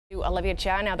to Olivia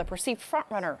Chow, now the perceived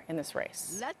frontrunner in this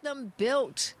race. Let them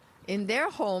build in their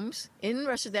homes, in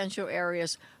residential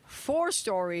areas, 4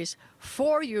 stories,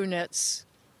 4 units,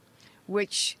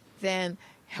 which then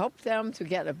help them to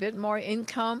get a bit more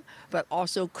income, but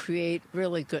also create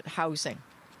really good housing.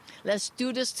 Let's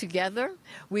do this together.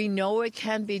 We know it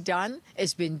can be done.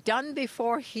 It's been done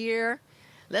before here.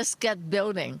 Let's get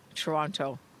building,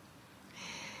 Toronto.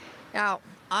 Now,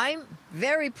 I'm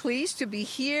very pleased to be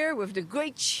here with the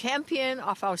great champion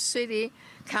of our city,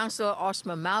 Councillor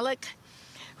Ausma Malik,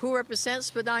 who represents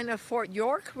Spadina Fort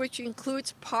York, which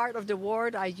includes part of the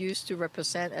ward I used to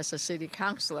represent as a city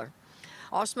councillor.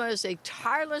 Ausma is a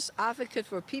tireless advocate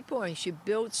for people, and she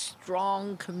builds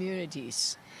strong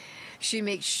communities. She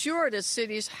makes sure the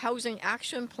city's housing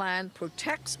action plan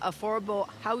protects affordable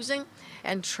housing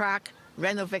and track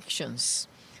renovations.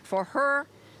 For her,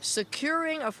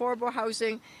 securing affordable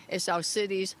housing is our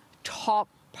city's top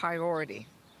priority.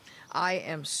 I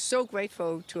am so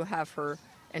grateful to have her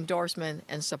endorsement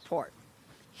and support.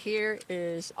 Here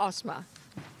is Ausma.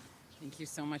 Thank you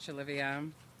so much, Olivia.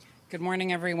 Good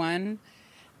morning, everyone.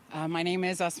 My name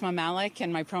is Ausma Malik,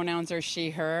 and my pronouns are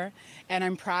she, her, and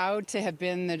I'm proud to have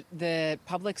been the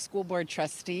public school board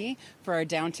trustee for our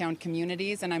downtown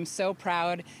communities, and I'm so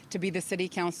proud to be the city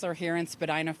councilor here in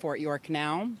Spadina Fort York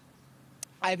now.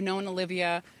 I've known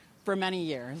Olivia for many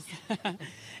years,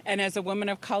 and as a woman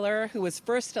of color who was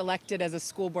first elected as a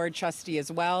school board trustee as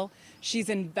well, she's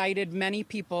invited many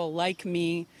people like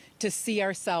me to see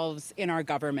ourselves in our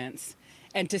governments,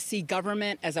 and to see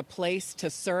government as a place to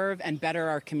serve and better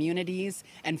our communities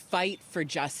and fight for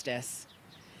justice.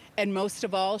 And most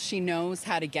of all, she knows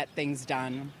how to get things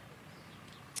done.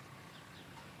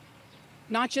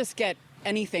 Not just get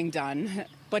anything done,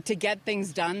 but to get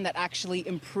things done that actually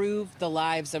improve the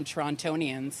lives of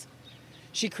Torontonians.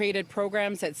 She created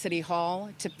programs at City Hall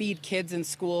to feed kids in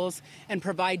schools and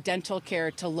provide dental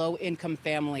care to low-income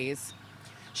families.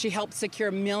 She helped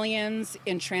secure millions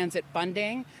in transit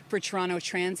funding for Toronto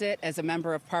Transit as a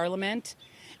member of Parliament,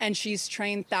 and she's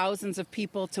trained thousands of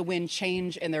people to win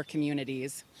change in their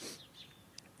communities.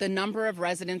 The number of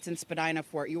residents in Spadina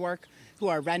Fort York who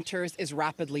are renters is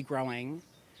rapidly growing.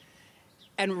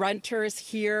 And renters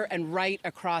here and right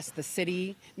across the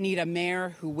city need a mayor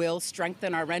who will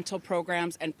strengthen our rental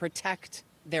programs and protect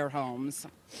their homes.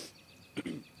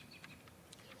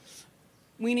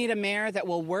 We need a mayor that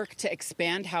will work to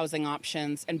expand housing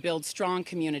options and build strong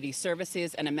community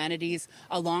services and amenities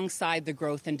alongside the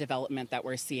growth and development that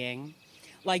we're seeing.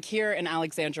 Like here in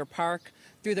Alexandra Park,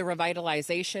 through the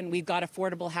revitalization, we've got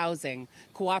affordable housing,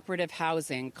 cooperative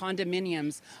housing,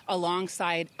 condominiums,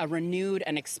 alongside a renewed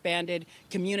and expanded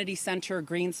community center,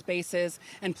 green spaces,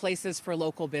 and places for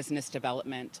local business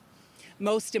development.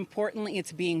 Most importantly,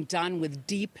 it's being done with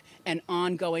deep and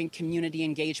ongoing community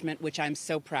engagement, which I'm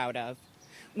so proud of.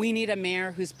 We need a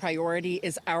mayor whose priority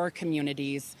is our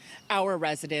communities, our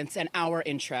residents, and our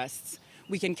interests.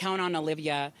 We can count on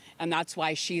Olivia, and that's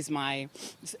why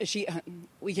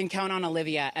we can count on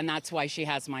Olivia, and that's why she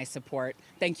has my support.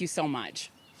 Thank you so much.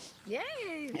 Yay,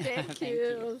 thank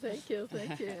you.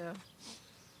 Thank you.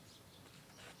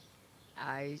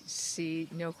 I see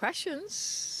no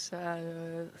questions.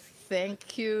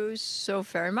 Thank you so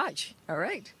very much. All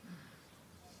right.